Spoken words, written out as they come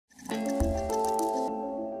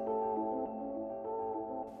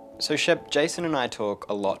So Shep, Jason and I talk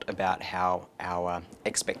a lot about how our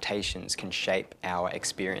expectations can shape our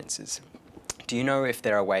experiences. Do you know if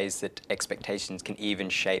there are ways that expectations can even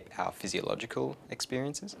shape our physiological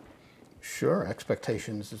experiences? Sure,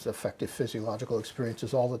 expectations is affected physiological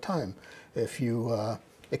experiences all the time. If you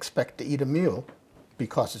expect to eat a meal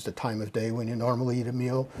because it's the time of day when you normally eat a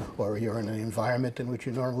meal, or you're in an environment in which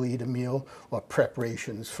you normally eat a meal, or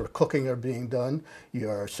preparations for cooking are being done,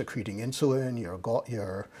 you're secreting insulin,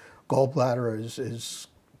 your gallbladder is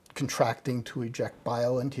contracting to eject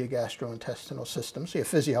bile into your gastrointestinal system. So your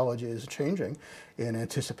physiology is changing in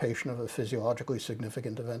anticipation of a physiologically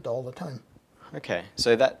significant event all the time. Okay,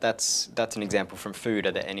 so that's an example from food.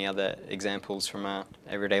 Are there any other examples from our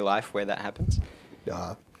everyday life where that happens?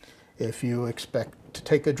 If you expect to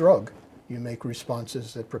take a drug, you make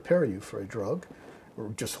responses that prepare you for a drug,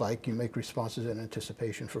 or just like you make responses in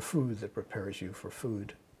anticipation for food that prepares you for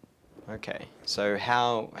food. Okay, so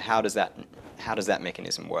how does that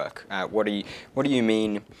mechanism work? What do you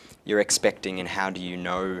mean you're expecting, and how do you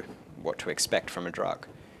know what to expect from a drug?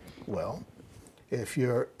 Well, if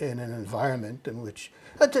you're in an environment in which,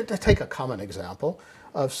 to take a common example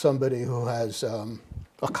of somebody who has a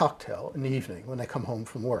cocktail in the evening when they come home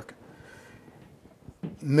from work.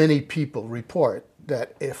 Many people report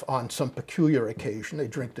that if on some peculiar occasion they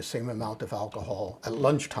drink the same amount of alcohol at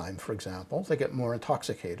lunchtime, for example, they get more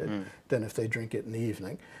intoxicated than if they drink it in the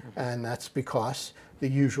evening. And that's because the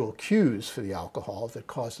usual cues for the alcohol that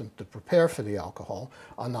cause them to prepare for the alcohol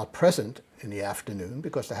are not present in the afternoon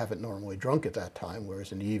because they haven't normally drunk at that time,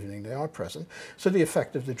 whereas in the evening they are present. So the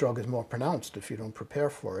effect of the drug is more pronounced if you don't prepare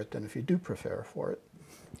for it than if you do prepare for it.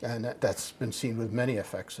 And that's been seen with many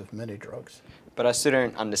effects of many drugs. But I still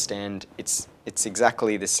don't understand, it's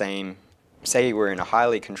exactly the same. Say we're in a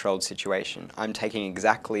highly controlled situation. I'm taking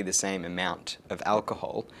exactly the same amount of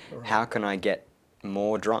alcohol. Right. How can I get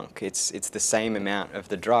more drunk? It's the same amount of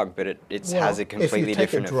the drug, but it has a completely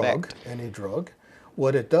different effect. If you take a drug, any drug,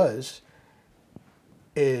 what it does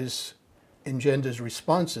is engenders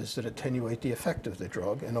responses that attenuate the effect of the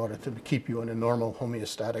drug in order to keep you in a normal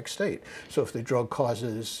homeostatic state. So if the drug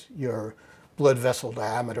causes your blood vessel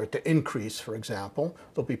diameter to increase, for example,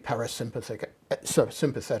 there'll be parasympathetic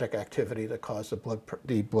sympathetic activity that causes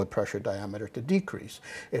the blood pressure diameter to decrease.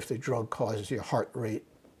 If the drug causes your heart rate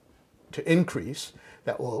to increase,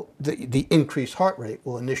 the increased heart rate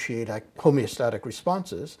will initiate homeostatic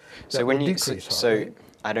responses that will decrease heart rate.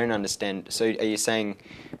 I don't understand. So are you saying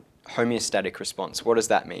homeostatic response? What does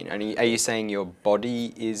that mean? Are you saying your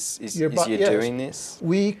body is doing this?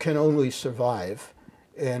 We can only survive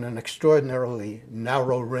in an extraordinarily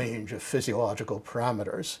narrow range of physiological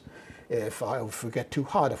parameters. If we get too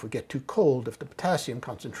hot, if we get too cold, if the potassium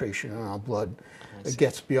concentration in our blood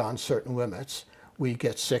gets beyond certain limits, we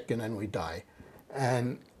get sick and then we die.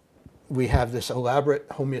 And we have this elaborate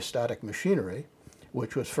homeostatic machinery,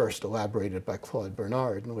 which was first elaborated by Claude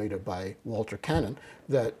Bernard and later by Walter Cannon,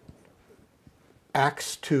 that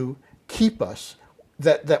acts to keep us,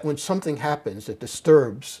 that when something happens that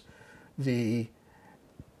disturbs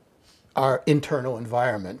our internal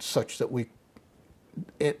environment such that we,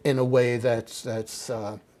 in a way that's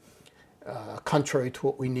contrary to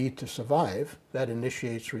what we need to survive, that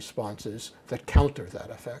initiates responses that counter that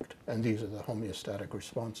effect. And these are the homeostatic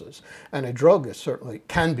responses. And a drug certainly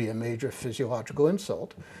can be a major physiological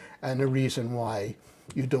insult. And the reason why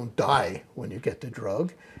you don't die when you get the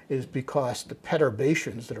drug is because the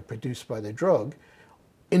perturbations that are produced by the drug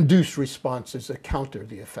induce responses that counter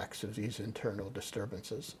the effects of these internal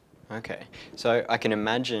disturbances. Okay, so I can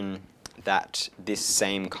imagine that this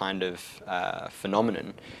same kind of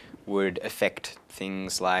phenomenon would affect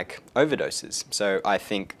things like overdoses. So I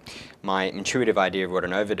think my intuitive idea of what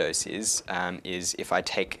an overdose is if I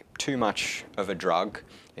take too much of a drug,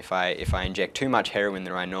 if I inject too much heroin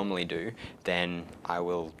than I normally do, then I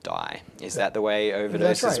will die. Is that the way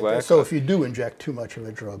overdoses work? So if you do inject too much of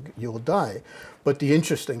a drug, you'll die. But the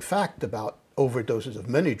interesting fact about overdoses of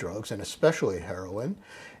many drugs, and especially heroin,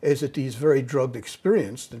 is that these very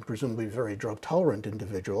drug-experienced and presumably very drug-tolerant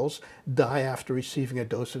individuals die after receiving a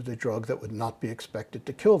dose of the drug that would not be expected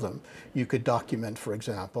to kill them. You could document, for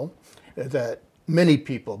example, that many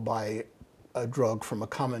people buy a drug from a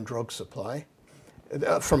common drug supply,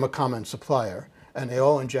 from a common supplier, and they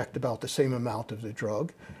all inject about the same amount of the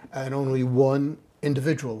drug, and only one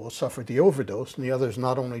individual will suffer the overdose, and the others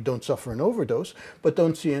not only don't suffer an overdose, but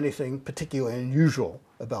don't see anything particularly unusual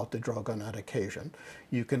about the drug on that occasion.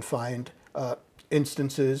 You can find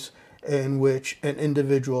instances in which an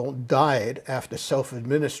individual died after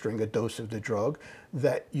self-administering a dose of the drug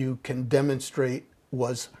that you can demonstrate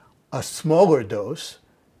was a smaller dose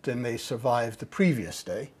than they survived the previous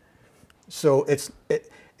day. So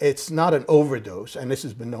it's not an overdose, and this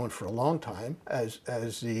has been known for a long time as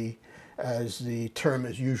the term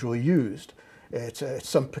is usually used. It's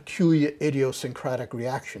some peculiar idiosyncratic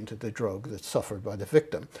reaction to the drug that's suffered by the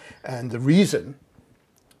victim. And the reason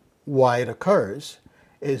why it occurs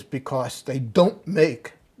is because they don't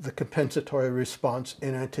make the compensatory response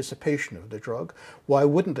in anticipation of the drug. Why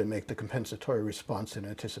wouldn't they make the compensatory response in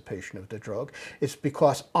anticipation of the drug? It's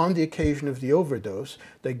because on the occasion of the overdose,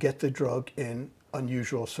 they get the drug in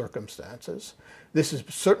unusual circumstances. This has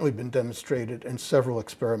certainly been demonstrated in several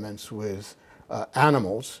experiments with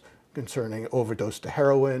animals concerning overdose to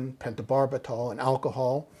heroin, pentobarbital, and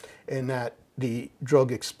alcohol, in that the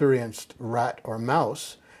drug-experienced rat or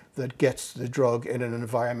mouse that gets the drug in an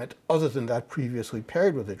environment other than that previously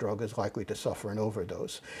paired with the drug is likely to suffer an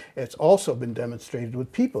overdose. It's also been demonstrated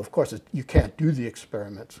with people. Of course, you can't do the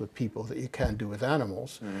experiments with people that you can do with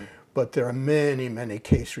animals, but there are many, many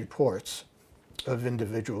case reports of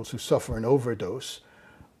individuals who suffer an overdose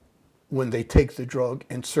when they take the drug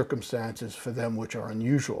in circumstances for them which are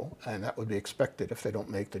unusual, and that would be expected if they don't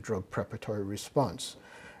make the drug preparatory response.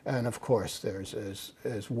 And of course, there's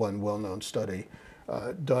one well-known study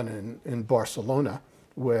done in Barcelona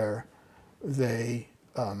where they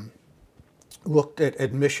looked at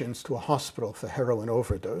admissions to a hospital for heroin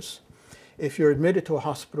overdose. If you're admitted to a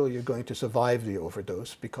hospital, you're going to survive the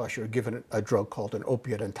overdose because you're given a drug called an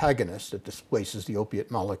opiate antagonist that displaces the opiate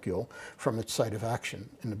molecule from its site of action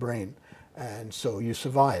in the brain. And so you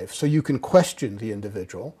survive. So you can question the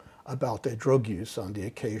individual about their drug use on the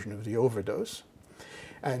occasion of the overdose.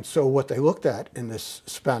 And so what they looked at in this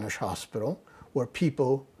Spanish hospital were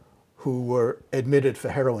people who were admitted for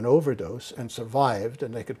heroin overdose and survived,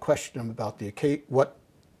 and they could question them about what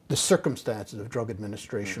the circumstances of drug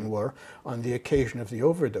administration were on the occasion of the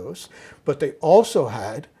overdose. But they also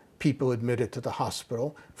had people admitted to the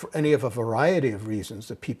hospital for any of a variety of reasons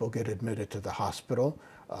that people get admitted to the hospital,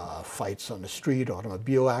 fights on the street,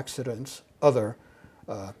 automobile accidents, other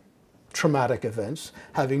traumatic events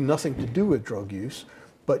having nothing to do with drug use,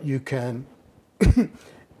 but you can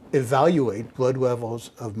evaluate blood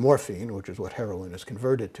levels of morphine, which is what heroin is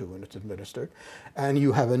converted to when it's administered, and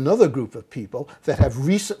you have another group of people that have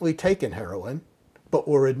recently taken heroin but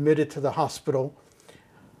were admitted to the hospital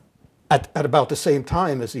at about the same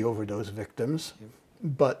time as the overdose victims,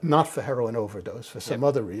 but not for heroin overdose, for some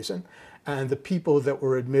other reason. And the people that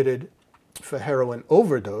were admitted for heroin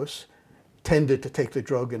overdose tended to take the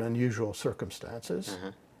drug in unusual circumstances.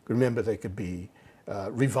 Remember, they could be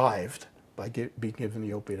revived by being given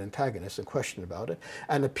the opiate antagonist and questioned about it.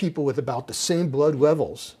 And the people with about the same blood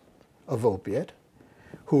levels of opiate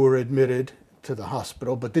who were admitted to the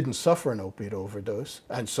hospital but didn't suffer an opiate overdose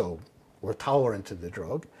and so were tolerant to the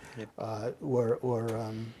drug,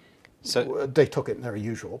 they took it in their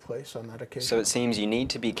usual place on that occasion. So it seems you need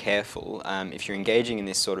to be careful if you're engaging in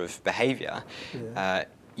this sort of behaviour.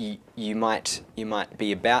 You might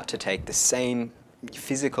be about to take the same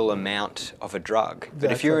physical amount of a drug,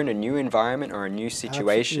 but if you're in a new environment or a new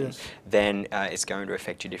situation, then it's going to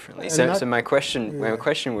affect you differently. So my question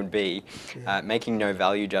would be, making no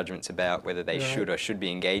value judgments about whether they should or should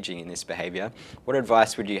be engaging in this behaviour, what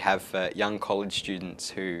advice would you have for young college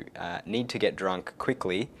students who need to get drunk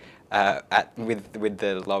quickly with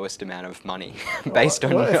the lowest amount of money based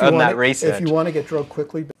on that research? If you want to get drunk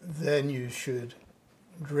quickly, then you should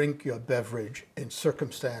drink your beverage in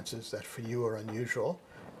circumstances that for you are unusual.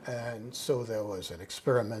 And so there was an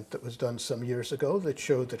experiment that was done some years ago that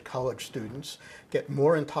showed that college students get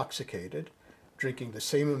more intoxicated drinking the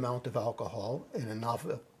same amount of alcohol in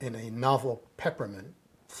a novel peppermint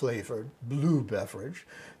flavored blue beverage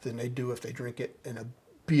than they do if they drink it in a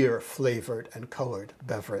beer flavored and colored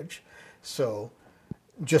beverage. So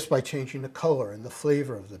just by changing the color and the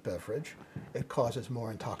flavor of the beverage, it causes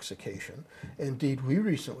more intoxication. Indeed, we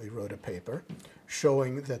recently wrote a paper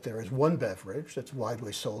showing that there is one beverage that's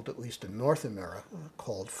widely sold, at least in North America,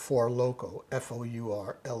 called Four Loko,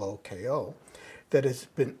 F-O-U-R-L-O-K-O, that has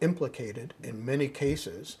been implicated in many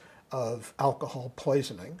cases of alcohol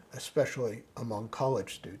poisoning, especially among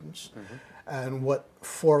college students. And what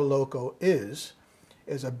Four Loko is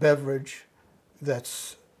a beverage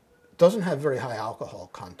that's doesn't have very high alcohol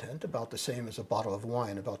content, about the same as a bottle of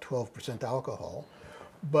wine, about 12% alcohol,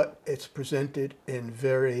 but it's presented in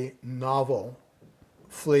very novel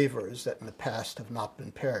flavors that in the past have not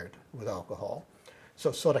been paired with alcohol.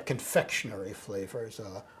 So sort of confectionery flavors,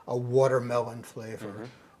 a watermelon flavor,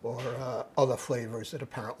 or other flavors that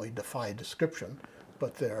apparently defy description,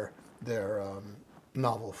 but they're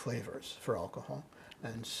novel flavors for alcohol.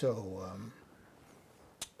 And so,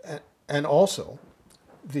 and also,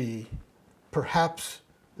 perhaps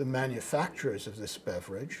the manufacturers of this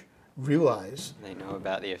beverage realize They know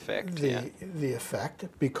about the effect. the effect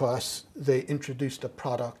because they introduced a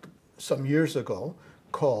product some years ago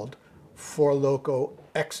called Four Loko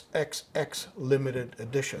XXX Limited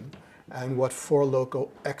Edition. And what Four Loko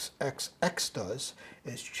XXX does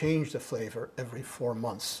is change the flavor every 4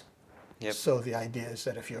 months. Yep. So the idea is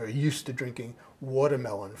that if you're used to drinking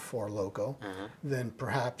watermelon Four Loko, then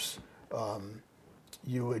perhaps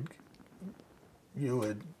you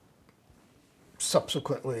would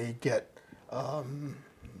subsequently get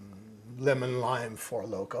lemon lime Four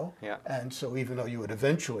Loko. Yeah. And so even though you would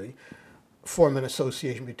eventually form an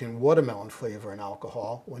association between watermelon flavor and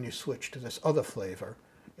alcohol, when you switch to this other flavor,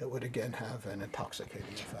 it would again have an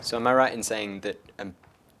intoxicating effect. So am I right in saying that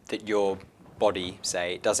that your body,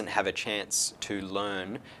 say, doesn't have a chance to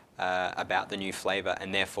learn about the new flavor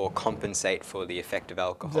and therefore compensate for the effect of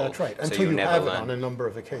alcohol? That's right, So until you'll you never have it learn. on a number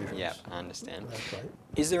of occasions. Yeah, I understand. That's right.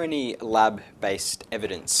 Is there any lab-based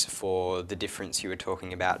evidence for the difference you were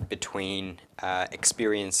talking about between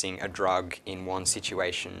experiencing a drug in one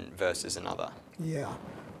situation versus another? Yeah,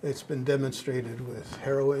 it's been demonstrated with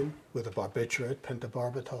heroin, with a barbiturate,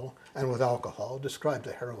 pentobarbital, and with alcohol. I'll describe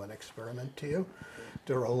the heroin experiment to you.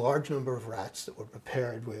 There are a large number of rats that were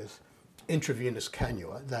prepared with intravenous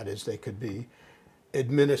cannula. That is, they could be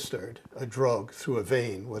administered a drug through a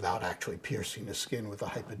vein without actually piercing the skin with a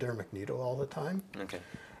hypodermic needle all the time. Okay.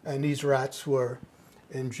 And these rats were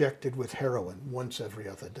injected with heroin once every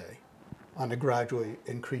other day on a gradually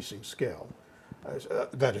increasing scale.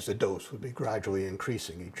 That is, the dose would be gradually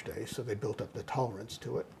increasing each day, so they built up the tolerance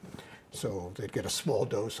to it. So they'd get a small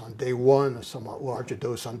dose on day 1, a somewhat larger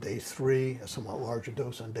dose on day 3, a somewhat larger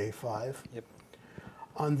dose on day 5. Yep.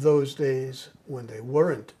 On those days when they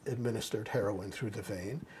weren't administered heroin through the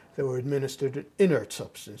vein, they were administered an inert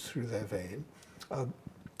substance through their vein,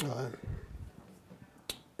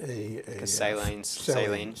 Saline.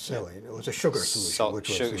 Saline. It was a sugar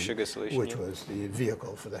solution, Sugar solution, which yeah. was the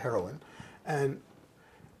vehicle for the heroin. And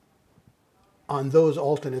on those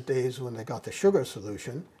alternate days when they got the sugar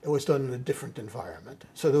solution, it was done in a different environment.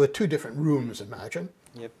 So there were 2 different rooms, imagine,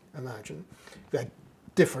 that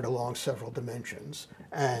differed along several dimensions.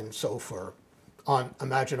 And so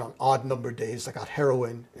imagine on odd number days they got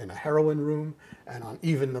heroin in a heroin room, and on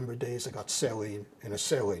even number days they got saline in a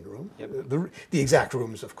saline room. Yep. The exact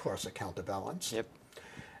rooms, of course, are counterbalanced. Yep.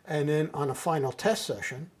 And then on a final test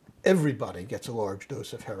session, everybody gets a large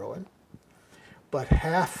dose of heroin, but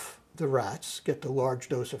half the rats get the large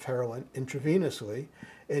dose of heroin intravenously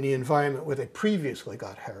in the environment where they previously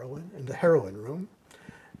got heroin, in the heroin room.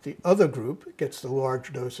 The other group gets the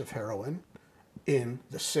large dose of heroin in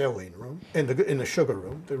the saline room, in the sugar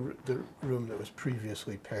room, the room that was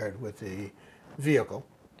previously paired with the vehicle.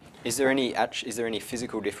 Is there any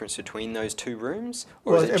physical difference between those 2 rooms,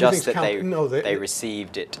 or Well, is it just that everything's they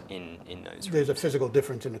received it in those rooms? There's a physical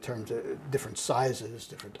difference in the terms of different sizes,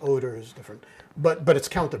 different odors, but it's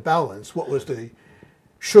counterbalanced. What was the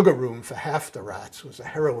sugar room for half the rats was the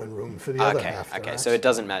heroin room for the other half the rats. Okay, so it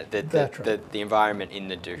doesn't matter. That's right. The environment in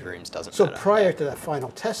the 2 rooms doesn't So matter. prior to that final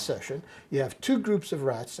test session, you have 2 groups of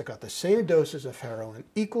rats that got the same doses of heroin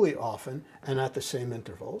equally often and at the same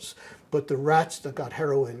intervals. But the rats that got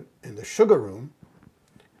heroin in the sugar room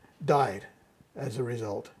died as a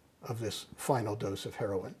result of this final dose of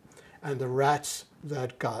heroin. And the rats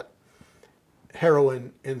that got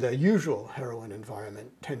heroin in their usual heroin environment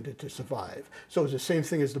tended to survive. So it's the same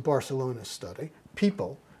thing as the Barcelona study.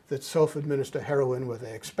 People that self-administer heroin where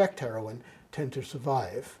they expect heroin tend to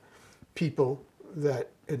survive. People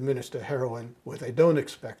that administer heroin where they don't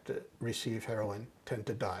expect to receive heroin tend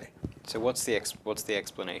to die. So what's the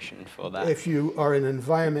explanation for that? If you are in an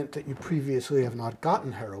environment that you previously have not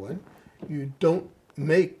gotten heroin, you don't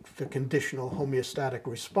make the conditional homeostatic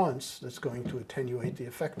response that's going to attenuate the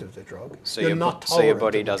effect of the drug. So You're your not so your tolerant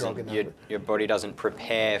body of the drug doesn't in that your body doesn't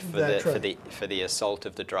prepare for That's right. for the assault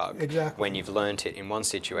of the drug Exactly. when you've learnt it in one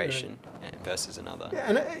situation versus another. Yeah,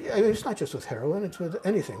 and it's not just with heroin, it's with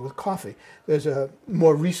anything, with coffee. There's a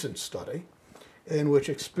more recent study in which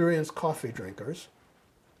experienced coffee drinkers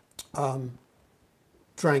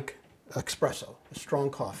drank espresso, a strong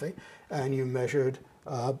coffee, and you measured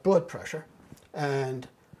blood pressure. And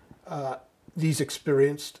these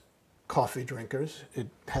experienced coffee drinkers, it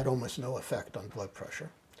had almost no effect on blood pressure.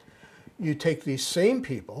 You take these same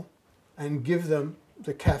people and give them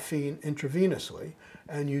the caffeine intravenously,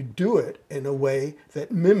 and you do it in a way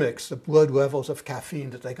that mimics the blood levels of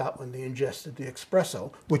caffeine that they got when they ingested the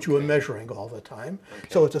espresso, which you were measuring all the time. Okay.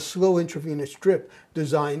 So it's a slow intravenous drip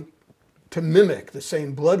designed to mimic the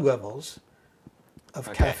same blood levels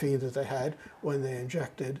of caffeine that they had when they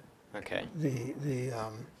injected Okay. The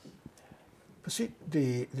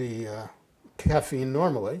caffeine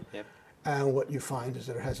normally, Yep. and what you find is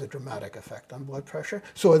that it has a dramatic effect on blood pressure.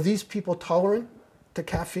 So are these people tolerant to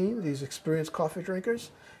caffeine, these experienced coffee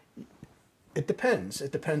drinkers? It depends.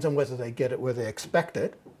 It depends on whether they get it where they expect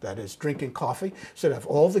it, that is, drinking coffee, so they have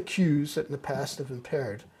all the cues that in the past have been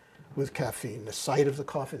paired with caffeine, the sight of the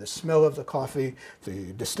coffee, the smell of the coffee,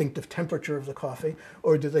 the distinctive temperature of the coffee,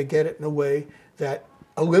 or do they get it in a way that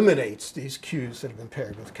eliminates these cues that have been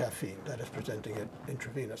paired with caffeine, that is presenting it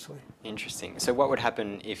intravenously? Interesting. So what would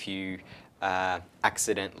happen if you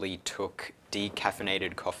accidentally took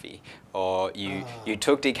decaffeinated coffee, or you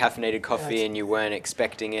took decaffeinated coffee and you weren't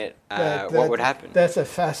expecting it? What would happen? That's a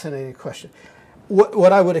fascinating question.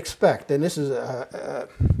 What I would expect, and this is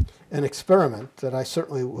an experiment that I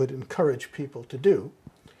certainly would encourage people to do,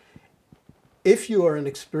 if you are an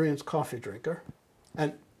experienced coffee drinker,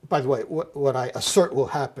 and by the way, what I assert will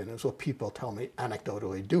happen is what people tell me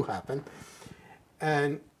anecdotally do happen,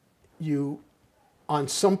 and you, on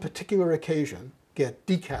some particular occasion, get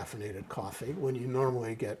decaffeinated coffee when you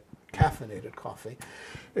normally get caffeinated coffee,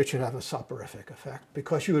 it should have a soporific effect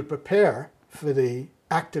because you would prepare for the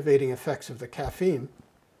activating effects of the caffeine,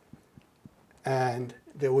 and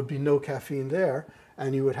there would be no caffeine there,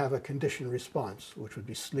 and you would have a conditioned response, which would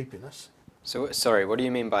be sleepiness. So, sorry, what do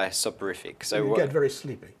you mean by soporific? So you get very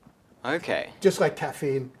sleepy. Okay. Just like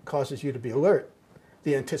caffeine causes you to be alert.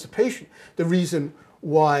 The anticipation, the reason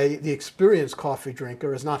why the experienced coffee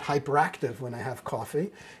drinker is not hyperactive when they have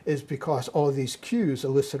coffee is because all of these cues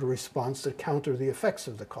elicit a response that counter the effects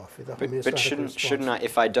of the coffee, the homeostatic But response. shouldn't I,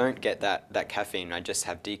 if I don't get that caffeine, I just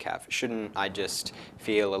have decaf, shouldn't I just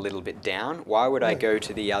feel a little bit down? Why would I go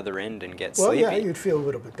to the other end and get sleepy? Well, yeah, you'd feel a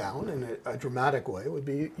little bit down, and a dramatic way would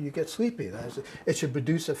be you get sleepy. That is, it should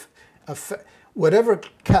produce whatever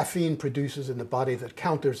caffeine produces in the body that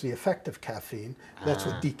counters the effect of caffeine. That's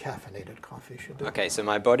what decaffeinated coffee should do. Okay, so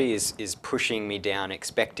my body is pushing me down,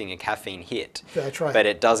 expecting a caffeine hit. That's right. But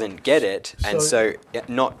it doesn't get it, and So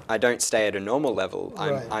I don't stay at a normal level.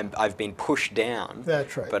 Right. I've been pushed down.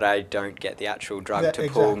 That's right. But I don't get the actual drug to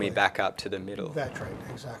pull me back up to the middle. That's right.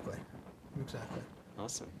 Exactly. Exactly.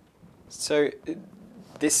 Awesome. So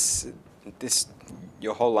this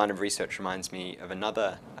your whole line of research reminds me of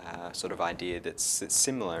another sort of idea that's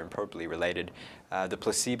similar and probably related, the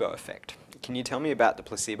placebo effect. Can you tell me about the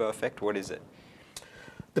placebo effect? What is it?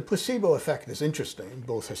 The placebo effect is interesting,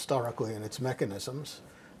 both historically and its mechanisms.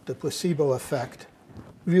 The placebo effect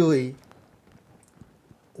really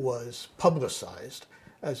was publicized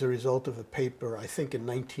as a result of a paper, I think in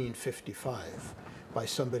 1955, by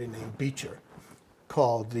somebody named Beecher,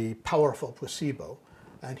 called The Powerful Placebo.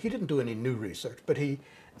 And he didn't do any new research, but he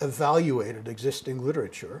evaluated existing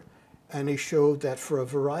literature, and he showed that for a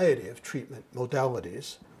variety of treatment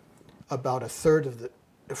modalities, about a third of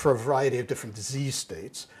for a variety of different disease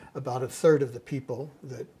states, about a third of the people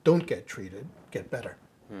that don't get treated get better.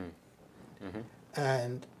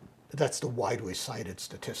 And that's the widely cited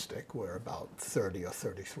statistic, where about 30 or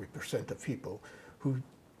 33% of people who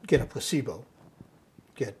get a placebo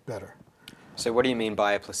get better. So what do you mean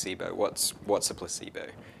by a placebo? What's a placebo?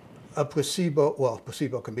 A placebo, well,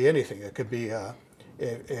 placebo can be anything. It could be,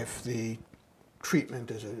 if the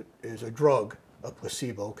treatment is a drug, a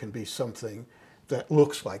placebo can be something that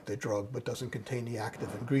looks like the drug but doesn't contain the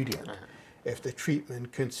active ingredient. If the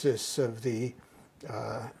treatment consists of the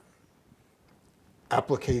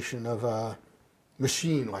application of a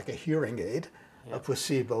machine like a hearing aid, a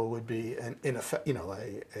placebo would be in effect,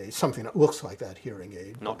 something that looks like that hearing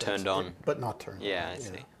aid, Not turned on. but not turned on. Yeah, I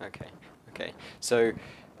see. Okay.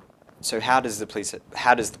 So how does the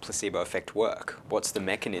placebo effect work? What's the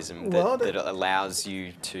mechanism that allows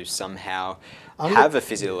you to somehow have a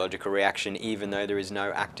physiological reaction even though there is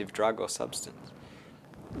no active drug or substance?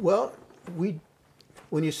 Well,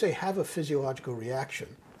 when you say have a physiological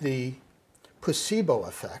reaction, the placebo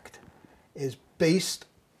effect is based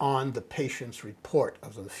on the patient's report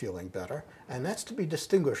of them feeling better, and that's to be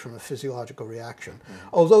distinguished from a physiological reaction.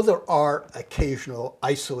 Although there are occasional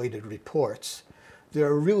isolated reports, there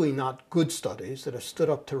are really not good studies that have stood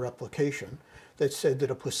up to replication that said that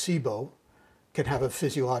a placebo can have a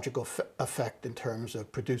physiological effect in terms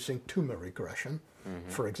of producing tumor regression,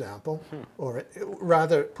 for example. Or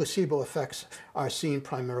rather, placebo effects are seen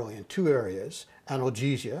primarily in two areas: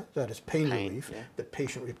 analgesia, that is pain relief, the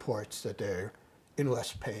patient reports that they're in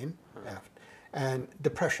less pain, and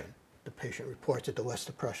depression, the patient reports that they're less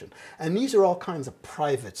depression. And these are all kinds of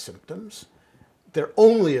private symptoms. They're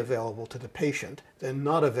only available to the patient. They're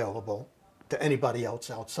not available to anybody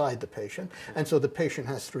else outside the patient. And so the patient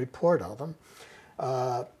has to report on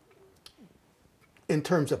them. in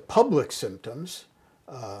terms of public symptoms,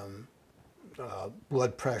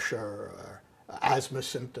 blood pressure, or asthma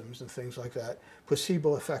symptoms and things like that,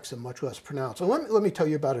 placebo effects are much less pronounced. So let me tell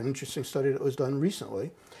you about an interesting study that was done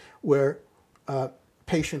recently where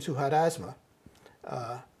patients who had asthma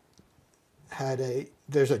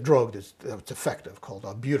there's a drug that's effective called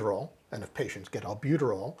albuterol, and if patients get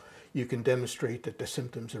albuterol, you can demonstrate that the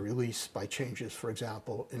symptoms are released by changes, for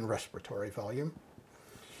example, in respiratory volume.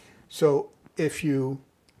 So if you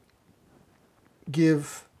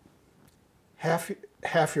give half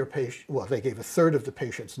your patient, well, they gave a third of the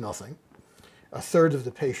patients nothing, a third of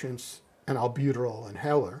the patients an albuterol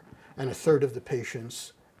inhaler, and a third of the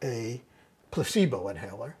patients a placebo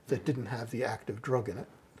inhaler that didn't have the active drug in it.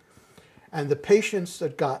 And the patients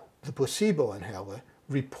that got the placebo inhaler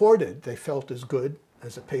reported they felt as good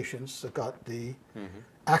as the patients that got the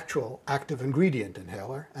actual active ingredient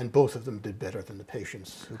inhaler, and both of them did better than the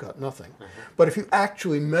patients who got nothing. But if you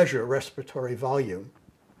actually measure respiratory volume,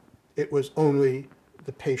 it was only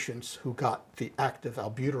the patients who got the active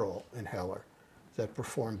albuterol inhaler that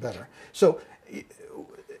performed better. So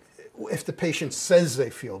if the patient says they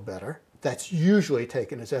feel better, that's usually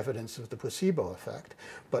taken as evidence of the placebo effect.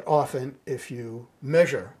 But often, if you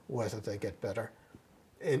measure whether they get better,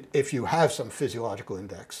 and if you have some physiological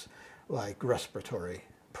index, like respiratory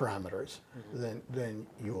parameters, then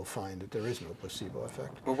you will find that there is no placebo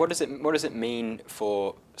effect. Well, what does it mean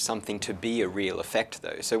for something to be a real effect,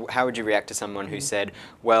 though? So how would you react to someone who said,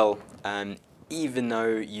 well, even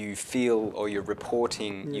though you feel or you're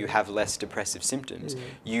reporting you have less depressive symptoms,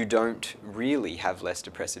 you don't really have less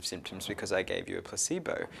depressive symptoms because I gave you a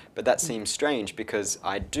placebo. But that seems strange because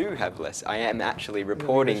I do have less. I am actually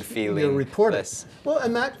reporting feeling less. Well,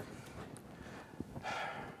 and that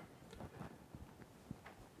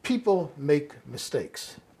people make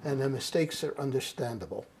mistakes, and the mistakes are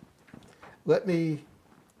understandable. Let's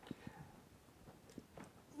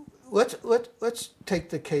take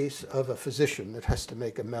the case of a physician that has to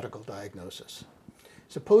make a medical diagnosis.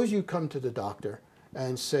 Suppose you come to the doctor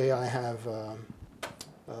and say, I have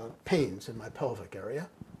pains in my pelvic area.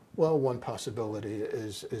 Well, one possibility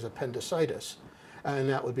is appendicitis, and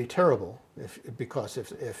that would be terrible because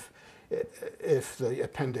if the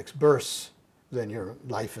appendix bursts, then your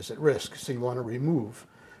life is at risk. So you want to remove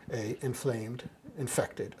an inflamed,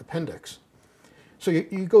 infected appendix. So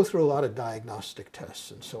you go through a lot of diagnostic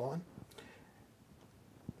tests and so on.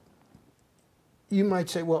 You might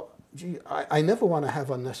say, well, gee, I never want to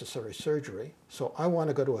have unnecessary surgery, so I want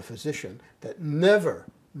to go to a physician that never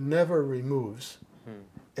removes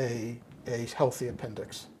a healthy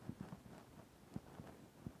appendix.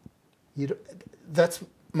 That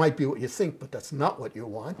might be what you think, but that's not what you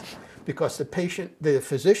want, because the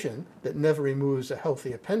physician that never removes a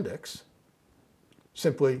healthy appendix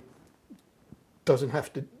simply doesn't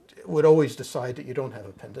have to, would always decide that you don't have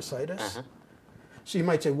appendicitis. So you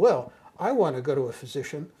might say, well, I want to go to a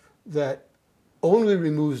physician that only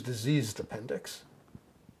removes diseased appendix.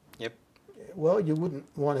 Yep. Well, you wouldn't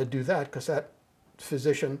want to do that because that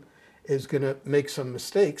physician is going to make some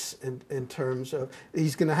mistakes in terms of,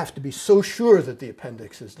 he's going to have to be so sure that the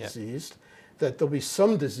appendix is diseased that there'll be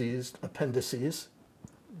some diseased appendices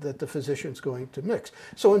that the physician's going to mix.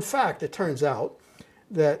 So in fact, it turns out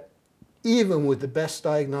that even with the best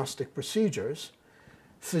diagnostic procedures,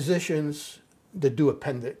 physicians that do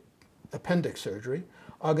appendix surgery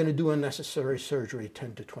are going to do unnecessary surgery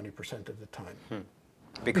 10 to 20% of the time.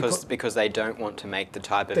 Because they don't want to make the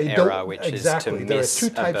type of error which is to miss There are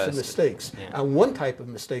two types a of mistakes. And one type of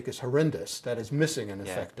mistake is horrendous, that is missing an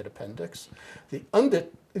affected appendix.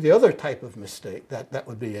 The other type of mistake, that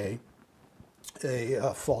would be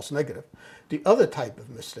a false negative. The other type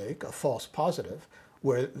of mistake, a false positive,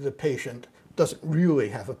 where the patient doesn't really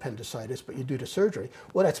have appendicitis, but you do the surgery.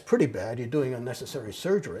 Well, that's pretty bad. You're doing unnecessary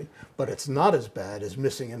surgery, but it's not as bad as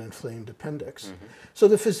missing an inflamed appendix. So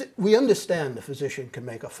we understand the physician can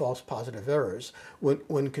make a false positive errors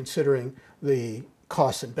when considering the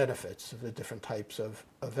costs and benefits of the different types of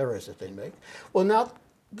errors that they make. Well, now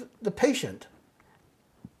the patient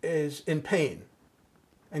is in pain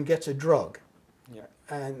and gets a drug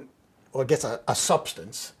or gets a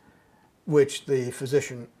substance which the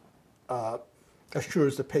physician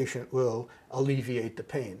assures the patient will alleviate the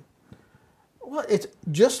pain. Well, it's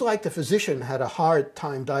just like the physician had a hard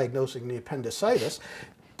time diagnosing the appendicitis,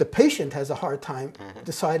 the patient has a hard time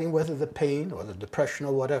deciding whether the pain or the depression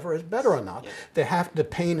or whatever is better or not. The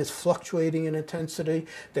pain is fluctuating in intensity.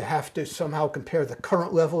 They have to somehow compare the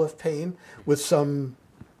current level of pain with some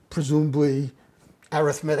presumably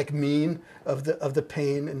arithmetic mean of the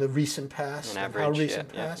pain in the recent past, an average, how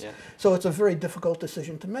recent past. So it's a very difficult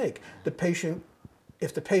decision to make. The patient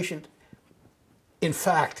if the patient in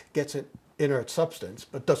fact gets an inert substance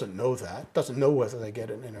but doesn't know that, doesn't know whether they get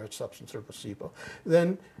an inert substance or placebo,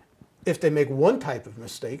 then if they make one type of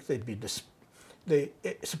mistake, they'd be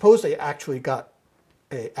suppose they actually got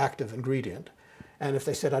an active ingredient, and if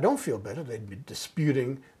they said, I don't feel better, they'd be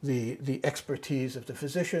disputing the expertise of the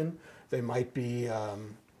physician. They might be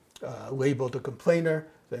labeled a complainer.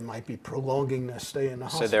 They might be prolonging their stay in the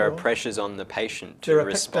hospital. So there are pressures on the patient to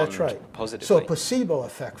respond that's right. positively. So a placebo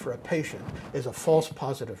effect for a patient is a false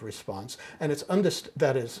positive response, and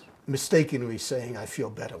that is mistakenly saying I feel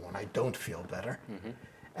better when I don't feel better. Mm-hmm.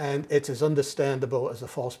 And it's as understandable as a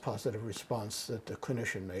false positive response that the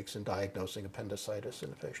clinician makes in diagnosing appendicitis in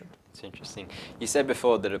a patient. It's interesting. You said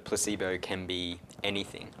before that a placebo can be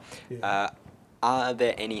anything. Yeah. Are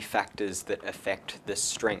there any factors that affect the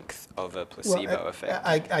strength of a placebo effect?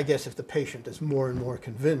 I guess if the patient is more and more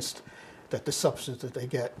convinced that the substance that they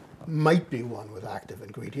get might be one with active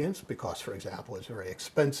ingredients, because, for example, it's very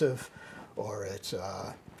expensive, or it's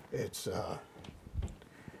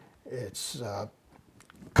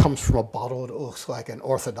comes from a bottle that looks like an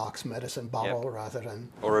orthodox medicine bottle rather than...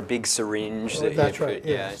 Or a big syringe. That's right,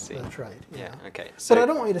 yes, I see. That's right. Yeah, okay. So, but I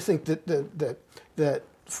don't want you to think that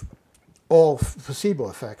all placebo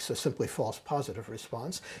effects are simply false positive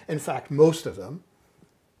response. In fact, most of them,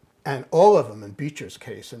 and all of them in Beecher's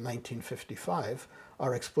case in 1955,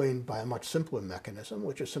 are explained by a much simpler mechanism,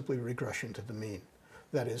 which is simply regression to the mean.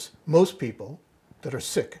 That is, most people that are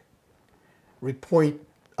sick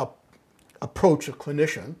approach a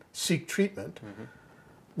clinician, seek treatment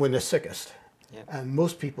when they're sickest. Yep. And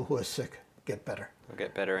most people who are sick get better. Will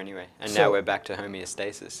get better anyway. And now we're back to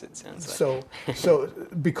homeostasis, it sounds like. So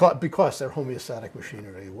because they're homeostatic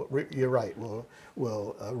machinery, you're right, will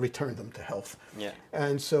return them to health. Yeah.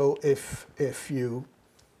 And so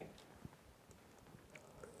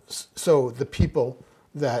so the people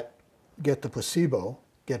that get the placebo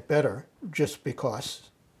get better just because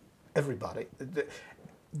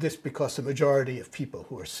because the majority of people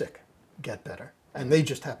who are sick get better, and they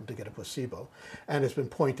just happen to get a placebo. And it's been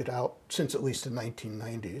pointed out since at least the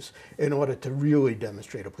 1990s, in order to really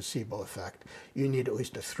demonstrate a placebo effect, you need at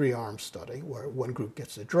least a 3-arm study where one group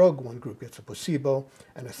gets the drug, one group gets a placebo,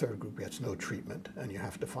 and a third group gets no treatment. And you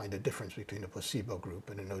have to find a difference between a placebo group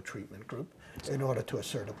and a no treatment group in order to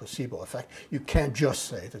assert a placebo effect. You can't just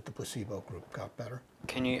say that the placebo group got better.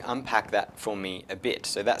 Can you unpack that for me a bit?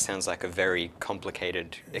 So that sounds like a very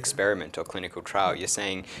complicated experiment or clinical trial. You're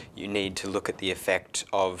saying you need to look at the effect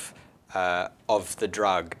of the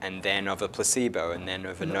drug, and then of a placebo, and then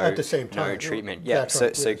of a at the same time. no treatment. Yeah.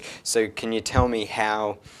 So can you tell me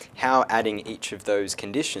how adding each of those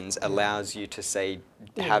conditions allows you to say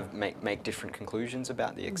make different conclusions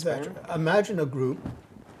about the experiment? Imagine a group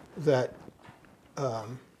that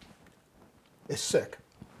is sick.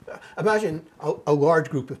 Imagine a large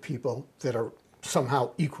group of people that are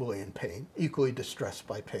somehow equally in pain, equally distressed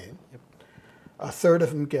by pain. Yep. A third of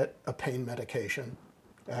them get a pain medication,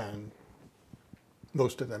 and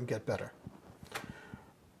most of them get better.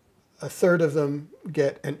 A third of them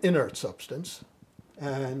get an inert substance,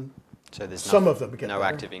 and so there's some of them get no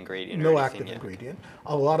better. Active ingredient. No active ingredient.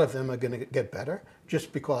 A lot of them are going to get better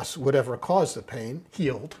just because whatever caused the pain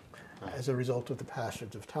healed as a result of the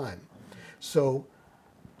passage of time. So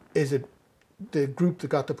is it the group that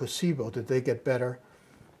got the placebo, did they get better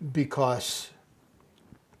because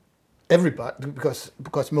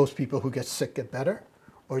because most people who get sick get better,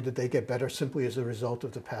 or did they get better simply as a result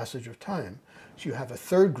of the passage of time? So you have a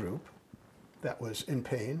third group that was in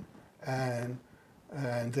pain, and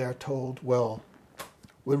they're told, well,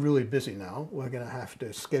 we're really busy now. We're going to have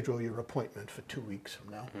to schedule your appointment for 2 weeks from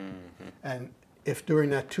now. Mm-hmm. And if during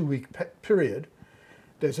that 2-week period,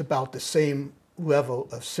 there's about the same level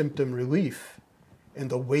of symptom relief in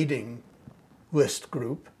the waiting list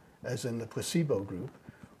group as in the placebo group,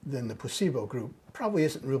 then the placebo group probably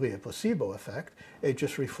isn't really a placebo effect. It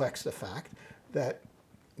just reflects the fact that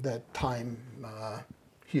time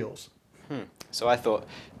heals. So I thought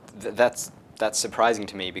that's surprising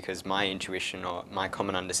to me, because my intuition or my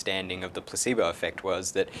common understanding of the placebo effect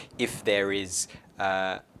was that if there is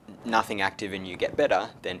nothing active and you get better,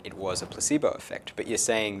 then it was a placebo effect. But you're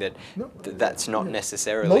saying that that's not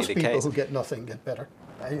necessarily the case. Most people who get nothing get better.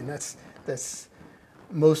 I mean, that's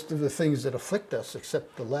most of the things that afflict us,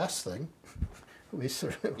 except the last thing, we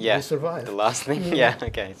survive. The last thing? Yeah,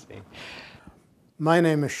 okay. I see. My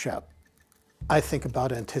name is Shep. I think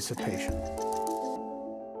about anticipation.